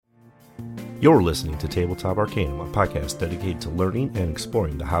You're listening to Tabletop Arcanum, a podcast dedicated to learning and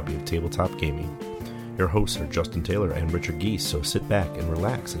exploring the hobby of tabletop gaming. Your hosts are Justin Taylor and Richard Geese, so sit back and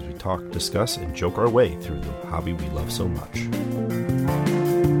relax as we talk, discuss, and joke our way through the hobby we love so much.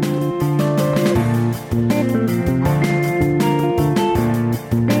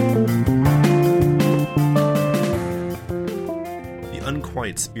 The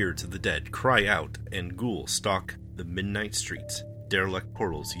unquiet spirits of the dead cry out, and ghouls stalk the midnight streets. Derelict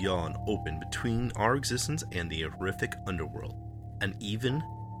portals yawn open between our existence and the horrific underworld. And even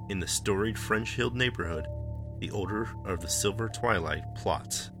in the storied French Hill neighborhood, the Order of the Silver Twilight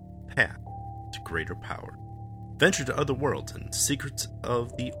plots path to greater power. Venture to other worlds and Secrets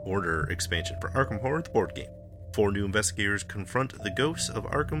of the Order expansion for Arkham Horror the board game. 4 new investigators confront the ghosts of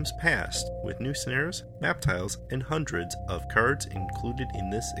Arkham's past with new scenarios, map tiles, and hundreds of cards included in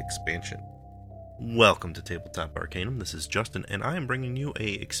this expansion. Welcome to Tabletop Arcanum. This is Justin, and I am bringing you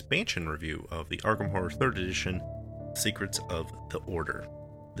a expansion review of the Arkham Horror 3rd Edition Secrets of the Order.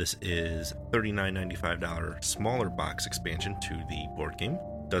 This is $39.95 smaller box expansion to the board game.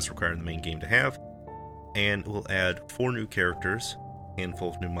 It does require the main game to have, and will add 4 new characters, a handful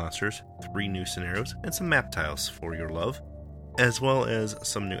of new monsters, 3 new scenarios, and some map tiles for your love, as well as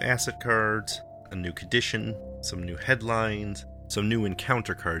some new asset cards, a new condition, some new headlines, some new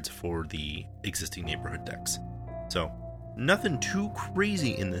encounter cards for the existing neighborhood decks. So, nothing too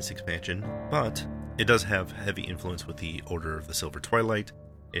crazy in this expansion, but it does have heavy influence with the Order of the Silver Twilight.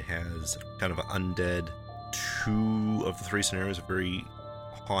 It has kind of an undead. 2 of the 3 scenarios are very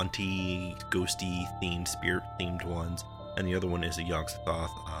haunty, ghosty themed, spirit themed ones, and the other one is a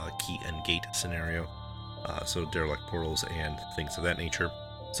Yogg-Sothoth key and gate scenario. So derelict portals and things of that nature.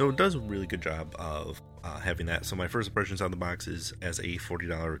 So it does a really good job of having that. So my first impressions on the box is as a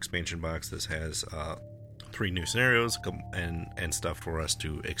 $40 expansion box. This has 3 new scenarios and stuff for us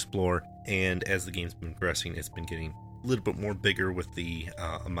to explore. And as the game's been progressing, it's been getting a little bit more bigger with the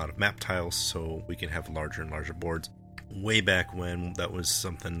amount of map tiles, so we can have larger and larger boards. Way back when, that was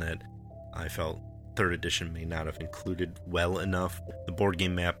something that I felt 3rd edition may not have included well enough. The board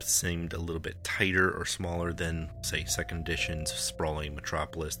game map seemed a little bit tighter or smaller than, say, 2nd edition's sprawling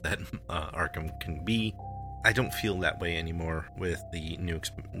metropolis that Arkham can be. I don't feel that way anymore with the new,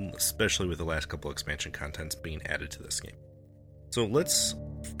 especially with the last couple expansion contents being added to this game. So let's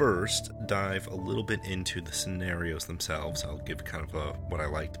first dive a little bit into the scenarios themselves. I'll give kind of what I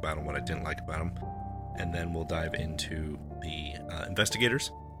liked about them, what I didn't like about them, and then we'll dive into the investigators,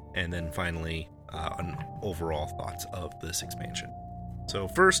 and then finally on overall thoughts of this expansion. So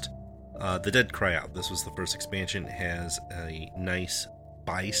first, The Dead Cry Out. This was the first expansion. It has a nice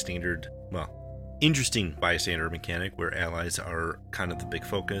interesting bystander mechanic where allies are kind of the big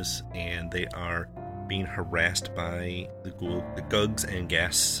focus, and they are being harassed by the gugs and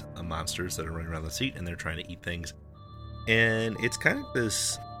gas monsters that are running around the seat, and they're trying to eat things. And it's kind of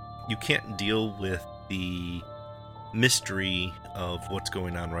this, you can't deal with the mystery of what's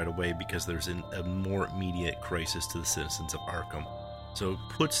going on right away because there's a more immediate crisis to the citizens of Arkham. So it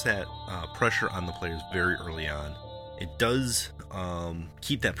puts that pressure on the players very early on. It does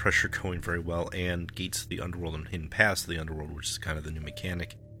keep that pressure going very well, and gates to the underworld and hidden paths to the underworld, which is kind of the new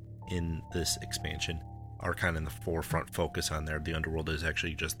mechanic in this expansion, are kind of in the forefront focus on there. The underworld is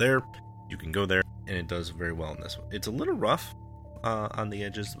actually just there. You can go there, and it does very well in this one. It's a little rough on the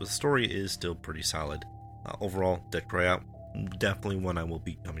edges, but the story is still pretty solid. Overall, Dead Cry Out, definitely one I will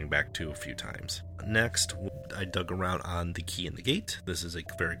be coming back to a few times. Next, I dug around on The Key and the Gate. This is a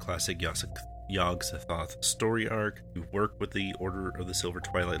very classic Yogg-Sothoth story arc. You work with the Order of the Silver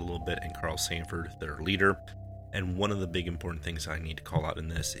Twilight a little bit, and Carl Sanford, their leader. And one of the big important things I need to call out in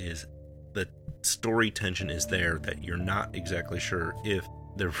this is the story tension is there, that you're not exactly sure if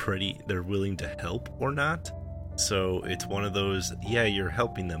they're willing to help or not. So it's one of those, yeah, you're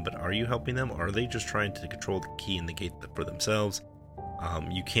helping them, but are you helping them? Or are they just trying to control the key and the gate for themselves?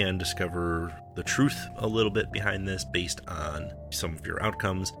 You can discover the truth a little bit behind this based on some of your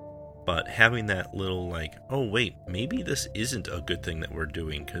outcomes, but having that little like, oh wait, maybe this isn't a good thing that we're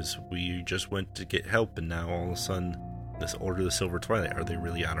doing because we just went to get help, and now all of a sudden this Order of the Silver Twilight, are they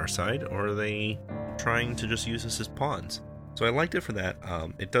really on our side, or are they trying to just use us as pawns? So I liked it for that.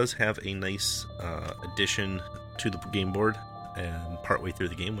 It does have a nice addition to the game board and partway through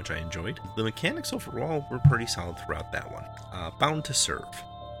the game, which I enjoyed. The mechanics overall were pretty solid throughout that one. Bound to Serve.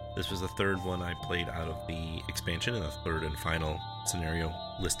 This was the 3rd one I played out of the expansion, and the 3rd and final scenario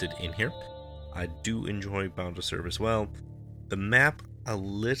listed in here. I do enjoy Bound to Serve as well. The map, a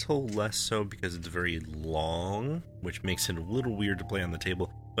little less so because it's very long, which makes it a little weird to play on the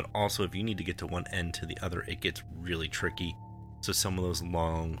table, but also if you need to get to one end to the other, it gets really tricky. so some of those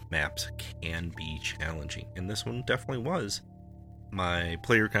long maps can be challenging, and this one definitely was. My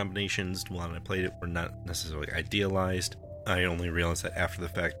player combinations when I played it were not necessarily idealized. I only realized that after the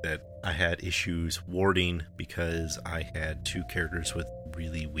fact that I had issues warding because I had 2 characters with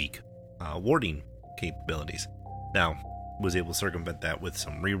really weak warding capabilities. Now, was able to circumvent that with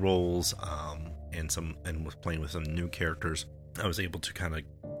some rerolls and was playing with some new characters. I was able to kind of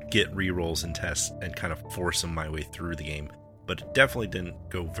get rerolls and tests and kind of force them my way through the game, but it definitely didn't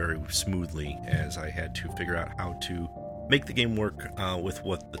go very smoothly, as I had to figure out how to make the game work with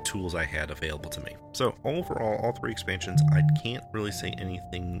what the tools I had available to me. So overall, all 3 expansions, I can't really say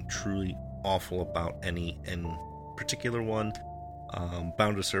anything truly awful about any in particular one.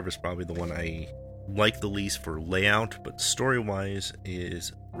 Bound to Serve is probably the one I like the least for layout, but story-wise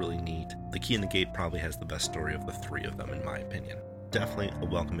is really neat. The Key in the Gate probably has the best story of the 3 of them, in my opinion. Definitely a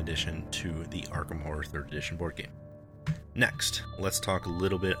welcome addition to the Arkham Horror 3rd Edition board game. Next, let's talk a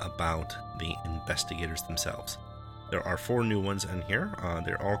little bit about the investigators themselves. There are 4 new ones in here.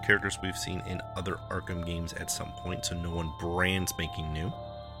 They're all characters we've seen in other Arkham games at some point, so no one brand spanking new.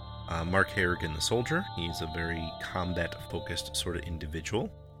 Mark Harrigan the Soldier, he's a very combat-focused sort of individual,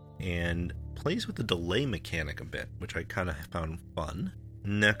 and plays with the delay mechanic a bit, which I kind of found fun.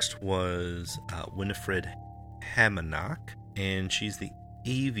 Next was Winifred Hamanok, and she's the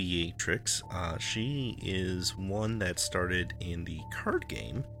Aviatrix. She is one that started in the card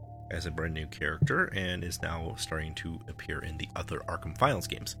game as a brand new character and is now starting to appear in the other Arkham Files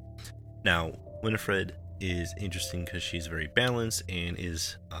games. Now, Winifred is interesting because she's very balanced and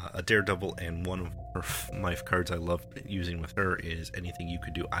is a daredevil, and one of my cards I love using with her is Anything You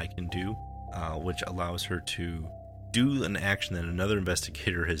Could Do, I Can Do, which allows her to do an action that another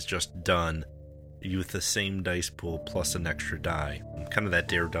investigator has just done with the same dice pool plus an extra die. Kind of that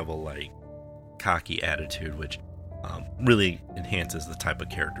daredevil-like cocky attitude, which really enhances the type of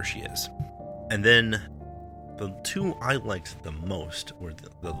character she is. And then the 2 I liked the most were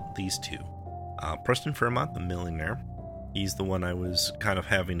these 2. Preston Fairmont, the millionaire. He's the one I was kind of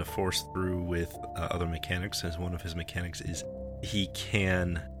having to force through with other mechanics, as one of his mechanics is he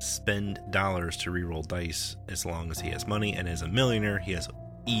can spend dollars to reroll dice as long as he has money, and as a millionaire, he has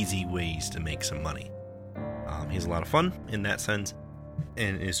easy ways to make some money. He's a lot of fun in that sense,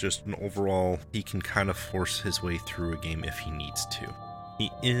 and is just an overall, he can kind of force his way through a game if he needs to. He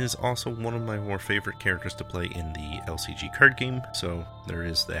is also one of my more favorite characters to play in the LCG card game, so there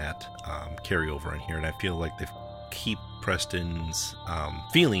is that carryover in here, and I feel like they keep Preston's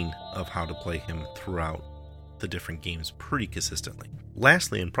feeling of how to play him throughout the different games pretty consistently.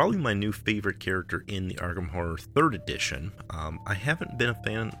 Lastly, and probably my new favorite character in the Arkham Horror 3rd Edition, I haven't been a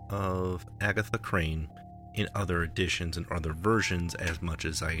fan of Agatha Crane in other editions and other versions as much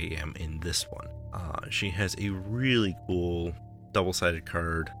as I am in this one. She has a really cool double-sided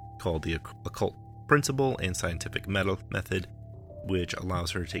card called the Occult Principle and Scientific Method, which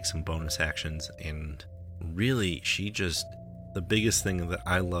allows her to take some bonus actions, and really the biggest thing that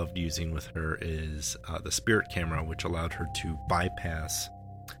I loved using with her is the Spirit Camera, which allowed her to bypass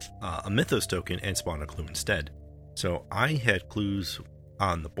a Mythos token and spawn a clue instead. So I had clues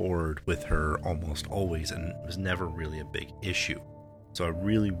on the board with her almost always, and it was never really a big issue. So I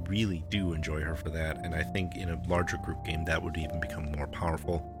really, really do enjoy her for that, and I think in a larger group game that would even become more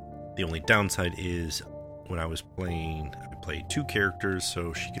powerful. The only downside is when I was playing, I played 2 characters,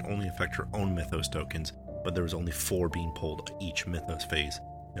 so she could only affect her own Mythos tokens, but there was only 4 being pulled each Mythos phase.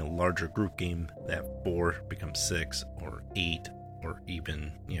 In a larger group game, that 4 becomes 6 or 8 or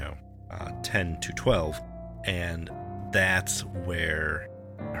even 10 to 12, and that's where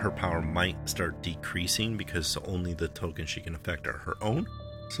her power might start decreasing because only the tokens she can affect are her own.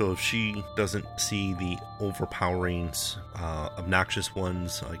 So if she doesn't see the overpowering, obnoxious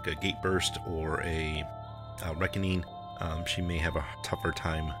ones like a Gate Burst or a Reckoning, she may have a tougher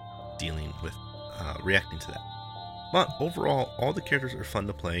time dealing with reacting to that. But overall, all the characters are fun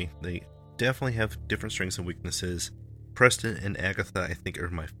to play. They definitely have different strengths and weaknesses. Preston and Agatha, I think, are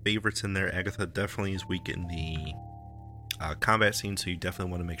my favorites in there. Agatha definitely is weak in the combat scene, so you definitely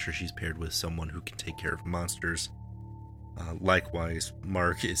want to make sure she's paired with someone who can take care of monsters. Likewise,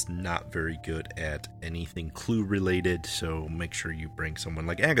 Mark is not very good at anything clue related, so make sure you bring someone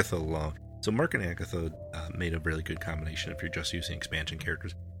like Agatha along. So Mark and Agatha made a really good combination if you're just using expansion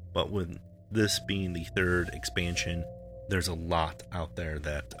characters. But with this being the 3rd expansion, there's a lot out there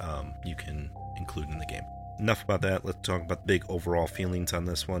that you can include in the game. Enough about that. Let's talk about the big overall feelings on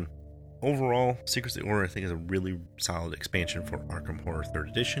this one. Overall, Secrets of the Order I think is a really solid expansion for Arkham Horror 3rd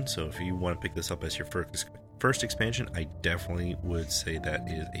Edition, so if you want to pick this up as your first expansion, I definitely would say that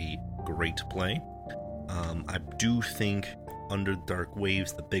is a great play. I do think Under the Dark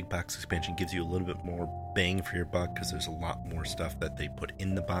Waves, the big box expansion, gives you a little bit more bang for your buck because there's a lot more stuff that they put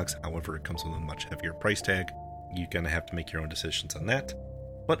in the box. However, it comes with a much heavier price tag. You're going to have to make your own decisions on that.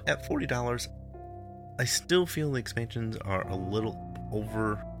 But at $40, I still feel the expansions are a little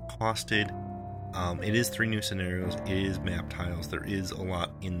over-costed. It is 3 new scenarios. It is map tiles. There is a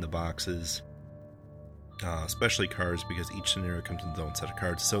lot in the boxes, especially cards, because each scenario comes in its own set of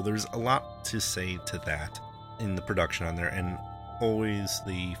cards. So there's a lot to say to that in the production on there. And always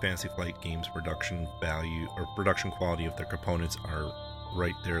the Fantasy Flight Games production value or production quality of their components are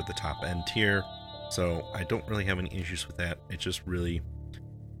right there at the top end tier. So I don't really have any issues with that. It's just really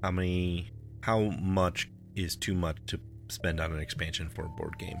how much is too much to spend on an expansion for a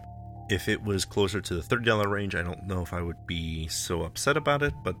board game. If it was closer to the $30 range, I don't know if I would be so upset about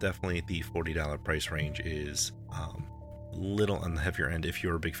it, but definitely the $40 price range is a little on the heavier end. If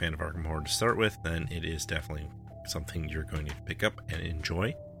you're a big fan of Arkham Horror to start with, then it is definitely something you're going to pick up and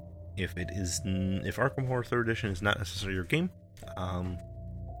enjoy. If Arkham Horror 3rd Edition is not necessarily your game,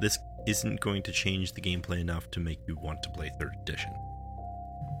 this isn't going to change the gameplay enough to make you want to play 3rd Edition.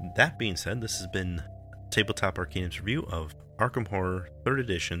 That being said, this has been Tabletop Arcanum's review of Arkham Horror 3rd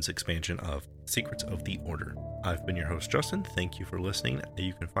Edition's expansion of Secrets of the Order. I've been your host, Justin. Thank you for listening.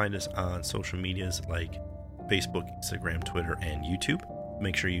 You can find us on social medias like Facebook, Instagram, Twitter, and YouTube.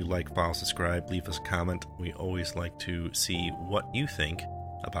 Make sure you like, follow, subscribe, leave us a comment. We always like to see what you think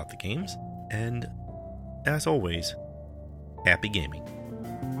about the games. And as always, happy gaming.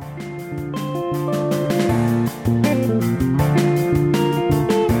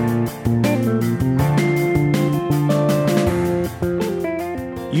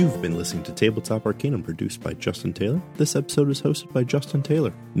 You've been listening to Tabletop Arcanum, produced by Justin Taylor. This episode is hosted by Justin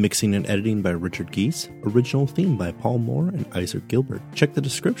Taylor. Mixing and editing by Richard Geese. Original theme by Paul Moore and Isaac Gilbert. Check the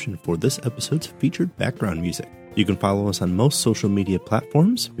description for this episode's featured background music. You can follow us on most social media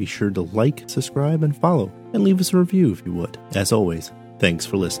platforms. Be sure to like, subscribe, and follow, and leave us a review if you would. As always, thanks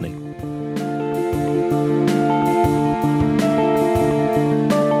for listening.